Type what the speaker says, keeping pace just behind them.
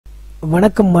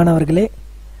வணக்கம் மாணவர்களே.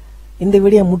 இந்த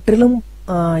வீடியோ முற்றிலும்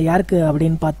யாருக்கு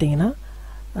அப்படின்னு பார்த்தீங்கன்னா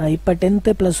இப்போ 10th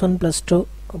 +1 +2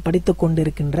 படித்து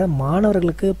கொண்டிருக்கின்ற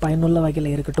மாணவர்களுக்கு பயனுள்ள வகையில்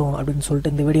இருக்கட்டும் அப்படின்னு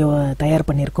சொல்லிட்டு இந்த வீடியோவை தயார்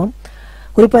பண்ணியிருக்கோம்.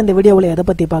 குறிப்பாக இந்த வீடியோவில் எதை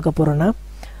பற்றி பார்க்க போகிறோன்னா,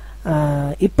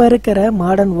 இப்போ இருக்கிற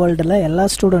மாடர்ன் வேர்ல்டில் எல்லா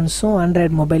ஸ்டூடெண்ட்ஸும்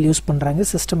ஆண்ட்ராய்டு மொபைல் யூஸ் பண்ணுறாங்க,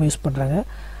 சிஸ்டம் யூஸ் பண்ணுறாங்க.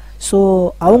 ஸோ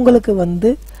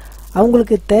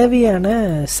அவங்களுக்கு தேவையான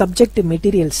சப்ஜெக்ட்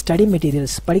மெட்டீரியல்ஸ், ஸ்டடி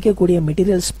மெட்டீரியல்ஸ், படிக்கக்கூடிய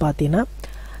மெட்டீரியல்ஸ் பார்த்தீங்கன்னா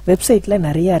வெப்சைட்டில்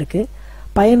நிறையா இருக்குது.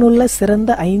 பயனுள்ள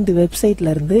சிறந்த 5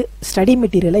 வெப்சைட்லேருந்து ஸ்டடி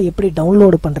மெட்டீரியலை எப்படி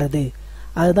டவுன்லோடு பண்ணுறது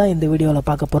அதுதான் இந்த வீடியோவில்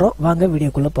பார்க்க போகிறோம். வாங்க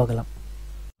வீடியோக்குள்ளே போகலாம்.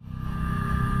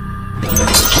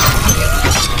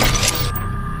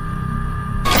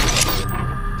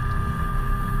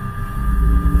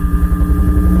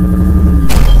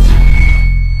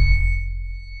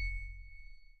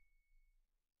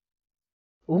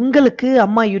 உங்களுக்கு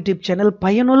அம்மா யூடியூப் சேனல்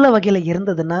பயனுள்ள வகையில்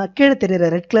இருந்ததுன்னா கீழே தெரியுற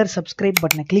ரெட் கலர் சப்ஸ்கிரைப்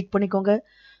பட்டனை கிளிக் பண்ணிக்கோங்க.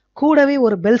 கூடவே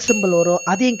ஒரு பெல் சிம்பிள் வரும்,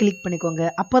 அதையும் கிளிக் பண்ணிக்கோங்க.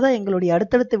 அப்போதான் எங்களுடைய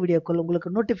அடுத்தடுத்த வீடியோக்கள் உங்களுக்கு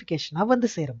நோட்டிஃபிகேஷனாக வந்து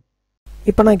சேரும்.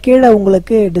 இப்போ நான் கீழே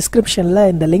உங்களுக்கு டிஸ்கிரிப்ஷனில்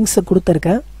இந்த லிங்க்ஸை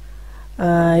கொடுத்துருக்கேன்.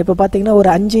 இப்போ பார்த்தீங்கன்னா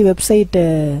ஒரு 5 வெப்சைட்டு,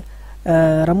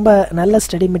 ரொம்ப நல்ல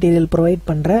ஸ்டடி மெட்டீரியல் ப்ரொவைட்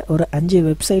பண்ணுற ஒரு 5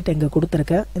 வெப்சைட் இங்கே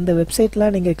கொடுத்துருக்கேன். இந்த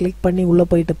வெப்சைட்லாம் நீங்கள் கிளிக் பண்ணி உள்ளே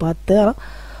போயிட்டு பார்த்தா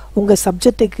உங்கள்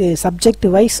சப்ஜெக்ட்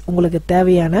வைஸ் உங்களுக்கு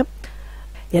தேவையான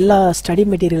எல்லா ஸ்டடி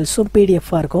மெட்டீரியல்ஸும்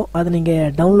பிடிஎஃபாக இருக்கும். அதை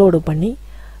நீங்கள் டவுன்லோடு பண்ணி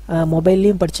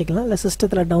மொபைல்லையும் படிச்சுக்கலாம், இல்லை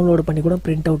சிஸ்டத்தில் டவுன்லோடு பண்ணி கூட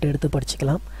பிரிண்ட் அவுட் எடுத்து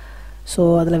படிச்சுக்கலாம். ஸோ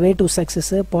அதில் வே டு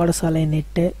சக்ஸஸ்ஸு, பாடசாலை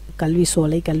நெட்டு, கல்வி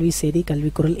சோலை, கல்வி செய்தி,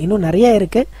 கல்விக்குரல், இன்னும் நிறையா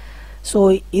இருக்குது. ஸோ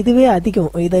இதுவே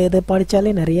அதிகம், இதை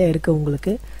படித்தாலே நிறையா இருக்குது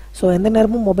உங்களுக்கு. ஸோ எந்த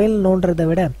நேரமும் மொபைல் நோண்டுறதை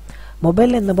விட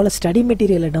மொபைலில் இந்த போல் ஸ்டடி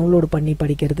மெட்டீரியலை டவுன்லோடு பண்ணி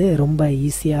படிக்கிறது ரொம்ப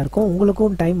ஈஸியாக இருக்கும்.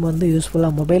 உங்களுக்கும் டைம் வந்து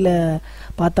யூஸ்ஃபுல்லாக மொபைலை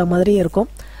பார்த்த மாதிரியும் இருக்கும்,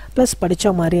 ப்ளஸ்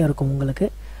படித்த மாதிரியும் இருக்கும் உங்களுக்கு.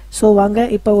 ஸோ வாங்க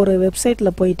இப்போ ஒரு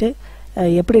வெப்சைட்டில் போயிட்டு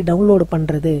எப்படி டவுன்லோடு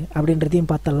பண்ணுறது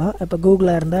அப்படின்றதையும் பார்த்துடலாம். இப்போ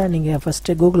கூகுளாக இருந்தால் நீங்கள்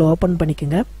ஃபஸ்ட்டு கூகுளை ஓப்பன்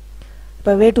பண்ணிக்கோங்க.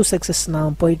 இப்போ வே டு சக்ஸஸ்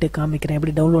நான் போயிட்டு காமிக்கிறேன்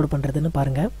எப்படி டவுன்லோடு பண்ணுறதுன்னு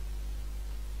பாருங்கள்.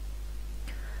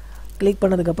 கிளிக்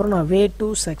பண்ணதுக்கப்புறம் நான் வே டு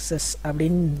சக்ஸஸ்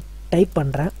அப்படின்னு டைப்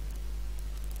பண்ணுறேன்.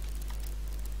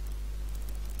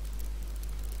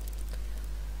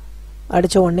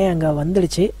 அடித்த உடனே அங்கே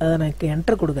வந்துடுச்சு. அதை எனக்கு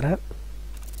என்ட்ரு கொடுக்குறேன்.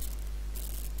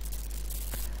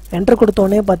 என்ட்ரு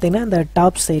கொடுத்தோடனே பார்த்தீங்கன்னா இந்த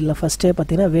டாப் சைடில் ஃபஸ்ட்டே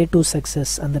பார்த்தீங்கன்னா வே டு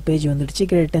சக்ஸஸ் அந்த பேஜ் வந்துடுச்சு.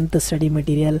 கீழே 10th study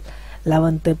material,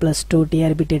 11th +2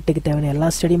 TRP டெட்டுக்கு தேவையான எல்லா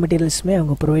ஸ்டடி மெட்டீரியல்ஸுமே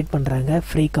அவங்க ப்ரொவைட் பண்ணுறாங்க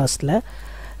ஃப்ரீ காஸ்ட்டில்.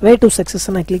 வே டு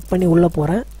சக்ஸஸை நான் கிளிக் பண்ணி உள்ளே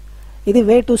போகிறேன். இது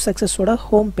வே டு சக்ஸஸோட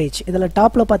ஹோம் பேஜ். இதில்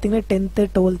டாப்பில் பார்த்தீங்கன்னா 10th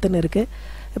 12th இருக்குது.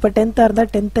 இப்போ 10th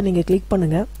இருந்தால் 10th நீங்கள் கிளிக்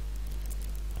பண்ணுங்கள்.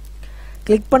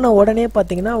 கிளிக் பண்ண உடனே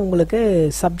பார்த்தீங்கன்னா உங்களுக்கு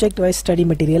சப்ஜெக்ட் வைஸ் ஸ்டடி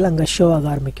மெட்டீரியல் அங்கே ஷோ ஆக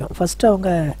ஆரம்பிக்கும். ஃபஸ்ட்டு அவங்க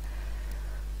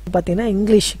பார்த்தீங்கன்னா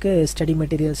இங்கிலீஷுக்கு ஸ்டடி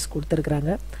மெட்டீரியல்ஸ்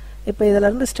கொடுத்துருக்குறாங்க. இப்போ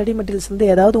இதிலேருந்து ஸ்டடி மெட்டீரியல்ஸ் வந்து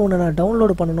ஏதாவது ஒன்று நான்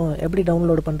டவுன்லோடு பண்ணணும், எப்படி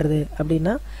டவுன்லோடு பண்ணுறது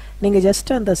அப்படின்னா நீங்கள்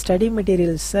ஜஸ்ட் அந்த ஸ்டடி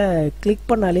மெட்டீரியல்ஸை கிளிக்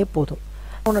பண்ணாலே போதும்.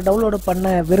 ஒன்று டவுன்லோடு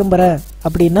பண்ண விரும்புகிறேன்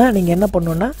அப்படின்னா நீங்கள் என்ன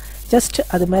பண்ணணுன்னா ஜஸ்ட்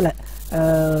அது மேலே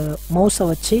மவுஸை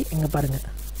வச்சு இங்கே பாருங்கள்.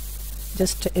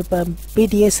 ஜஸ்ட் இப்போ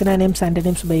PTA synonyms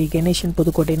antonyms by Ganesan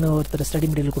புதுக்கோட்டைன்னு ஒருத்தர் ஸ்டடி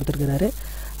மெட்டீரியல் கொடுத்துருக்கிறாரு.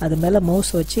 அது மேலே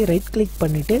மவுஸ் வச்சு ரைட் கிளிக்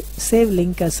பண்ணிவிட்டு சேவ்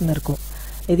லிங்க் ஆஸ்ன்னு இருக்கும்,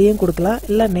 இதையும் கொடுக்கலாம்.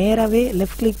 இல்லை நேராகவே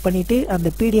லெஃப்ட் கிளிக் பண்ணிவிட்டு அந்த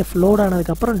பிடிஎஃப் லோட்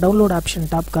ஆனதுக்கப்புறம் டவுன்லோட் ஆப்ஷன்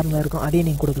டாப் கார்னரில் இருக்கும், அதையும்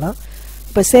நீங்கள் கொடுக்கலாம்.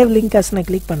 இப்போ சேவ் லிங்க் ஆஸ் நான்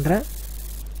கிளிக் பண்ணுறேன்.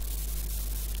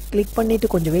 கிளிக்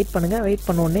பண்ணிவிட்டு கொஞ்சம் வெயிட் பண்ணுங்கள். வெயிட்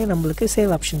பண்ண உடனே நம்மளுக்கு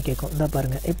சேவ் ஆப்ஷன் கேட்கும். இந்த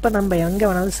பாருங்கள், இப்போ நம்ம எங்கே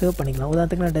வேணாலும் சேவ் பண்ணிக்கலாம்.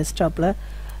 உதாரணத்துக்கு நான் டெஸ்க்டாப்பில்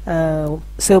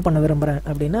சேவ் பண்ண விரும்புகிறேன்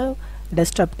அப்படின்னா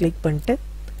டெஸ்க்டாப் கிளிக் பண்ணிட்டு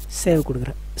சேவ்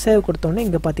கொடுக்குறேன். சேவ் கொடுத்தோடனே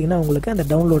இங்கே பார்த்தீங்கன்னா உங்களுக்கு அந்த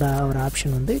டவுன்லோட் ஆகிற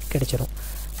ஆப்ஷன் வந்து கிடைச்சிரும்.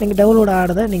 நீங்கள் டவுன்லோட்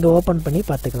ஆகிறத நீங்கள் ஓப்பன் பண்ணி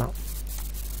பார்த்துக்கலாம்.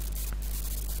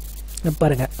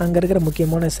 பாருங்கள், அங்கே இருக்கிற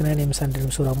முக்கியமான சினானிம்ஸ்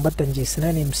ஆண்டனிம்ஸ் ஒரு 55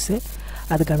 சினானிம்ஸு,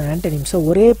 அதுக்கான ஆண்டனிம்ஸை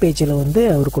ஒரே பேஜில் வந்து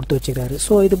அவர் கொடுத்து வச்சுக்கிறாரு.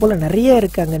 ஸோ இது போல் நிறைய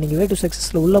இருக்காங்க. நீங்கள் வே டு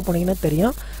சக்ஸஸில் உள்ளே போனீங்கன்னா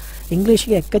தெரியும்.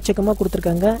 இங்கிலீஷுக்கு எக்கச்சக்கமாக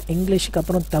கொடுத்துருக்காங்க. இங்கிலீஷுக்கு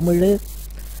அப்புறம் தமிழ்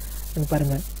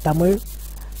பாருங்கள்,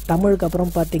 தமிழுக்கு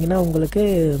அப்புறம் பார்த்தீங்கன்னா உங்களுக்கு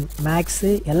மேக்ஸு,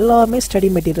 எல்லாமே ஸ்டடி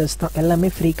மெட்டீரியல்ஸ் தான், எல்லாமே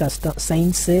ஃப்ரீ காஸ்ட் தான்.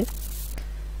 சயின்ஸு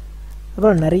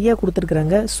அப்புறம் நிறைய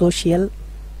கொடுத்துருக்குறாங்க. சோஷியல்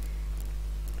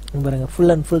பாருங்கள்,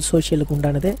 ஃபுல் அண்ட் ஃபுல் சோஷியலுக்கு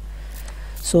உண்டானது.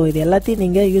 ஸோ இது எல்லாத்தையும்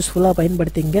நீங்கள் யூஸ்ஃபுல்லாக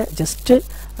பயன்படுத்திங்க. ஜஸ்ட்டு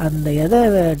அந்த எதை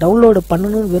டவுன்லோடு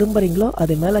பண்ணணும்னு விரும்புகிறீங்களோ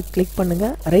அது மேலே கிளிக்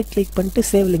பண்ணுங்கள். ரைட் கிளிக் பண்ணிட்டு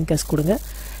சேவ் லிங்கஸ் கொடுங்க,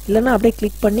 இல்லைன்னா அப்படியே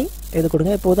கிளிக் பண்ணி இது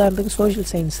கொடுங்க. இப்போ உதாரணத்துக்கு சோஷியல்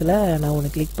சயின்ஸில் நான்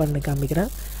ஒன்று கிளிக் பண்ணி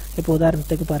காமிக்கிறேன். இப்போ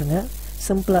உதாரணத்துக்கு பாருங்கள்,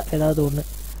 சிம்பிளாக ஏதாவது ஒன்று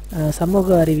சமூக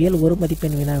அறிவியல் 1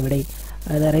 மதிப்பெண் வினா விடை,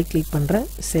 அதை ரைட் கிளிக் பண்ணுறேன்,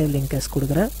 சேவ் லிங்கஸ்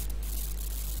கொடுக்குறேன்.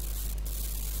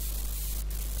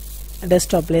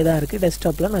 டெஸ்க்டாப்லேயே தான் இருக்குது,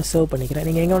 டெஸ்க்டாப்பில் நான் சேவ் பண்ணிக்கிறேன்.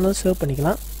 நீங்கள் எங்கே வேணாலும் சேவ்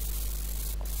பண்ணிக்கலாம்.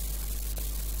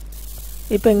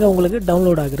 இப்போ இங்கே உங்களுக்கு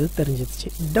டவுன்லோட் ஆகுறது தெரிஞ்சிருச்சு.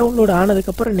 டவுன்லோட்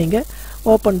ஆனதுக்கப்புறம் நீங்கள்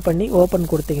ஓப்பன்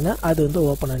கொடுத்தீங்கன்னா அது வந்து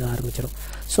ஓப்பன் ஆக ஆரம்பிச்சிடும்.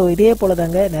 ஸோ இதே போல்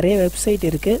தாங்க நிறைய வெப்சைட்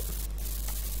இருக்குது.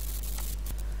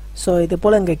 ஸோ இது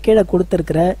போல் இங்கே கீழே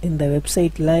கொடுத்துருக்கிற இந்த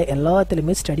வெப்சைட்டில்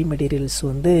எல்லாத்துலேயுமே ஸ்டடி மெட்டீரியல்ஸ்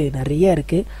வந்து நிறைய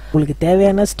இருக்குது. உங்களுக்கு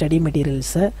தேவையான ஸ்டடி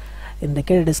மெட்டீரியல்ஸை இந்த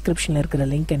கீழே டிஸ்கிரிப்ஷனில் இருக்கிற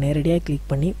லிங்கை நேரடியாக கிளிக்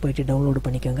பண்ணி போயிட்டு டவுன்லோடு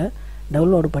பண்ணிக்கோங்க.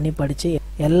 டவுன்லோடு பண்ணி படித்து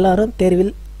எல்லாரும்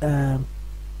தேர்வில்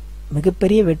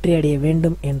மிகப்பெரிய வெற்றி அடைய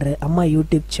வேண்டும் என்று அம்மா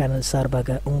யூடியூப் சேனல்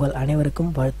சார்பாக உங்கள்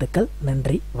அனைவருக்கும் வாழ்த்துக்கள்.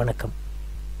 நன்றி, வணக்கம்.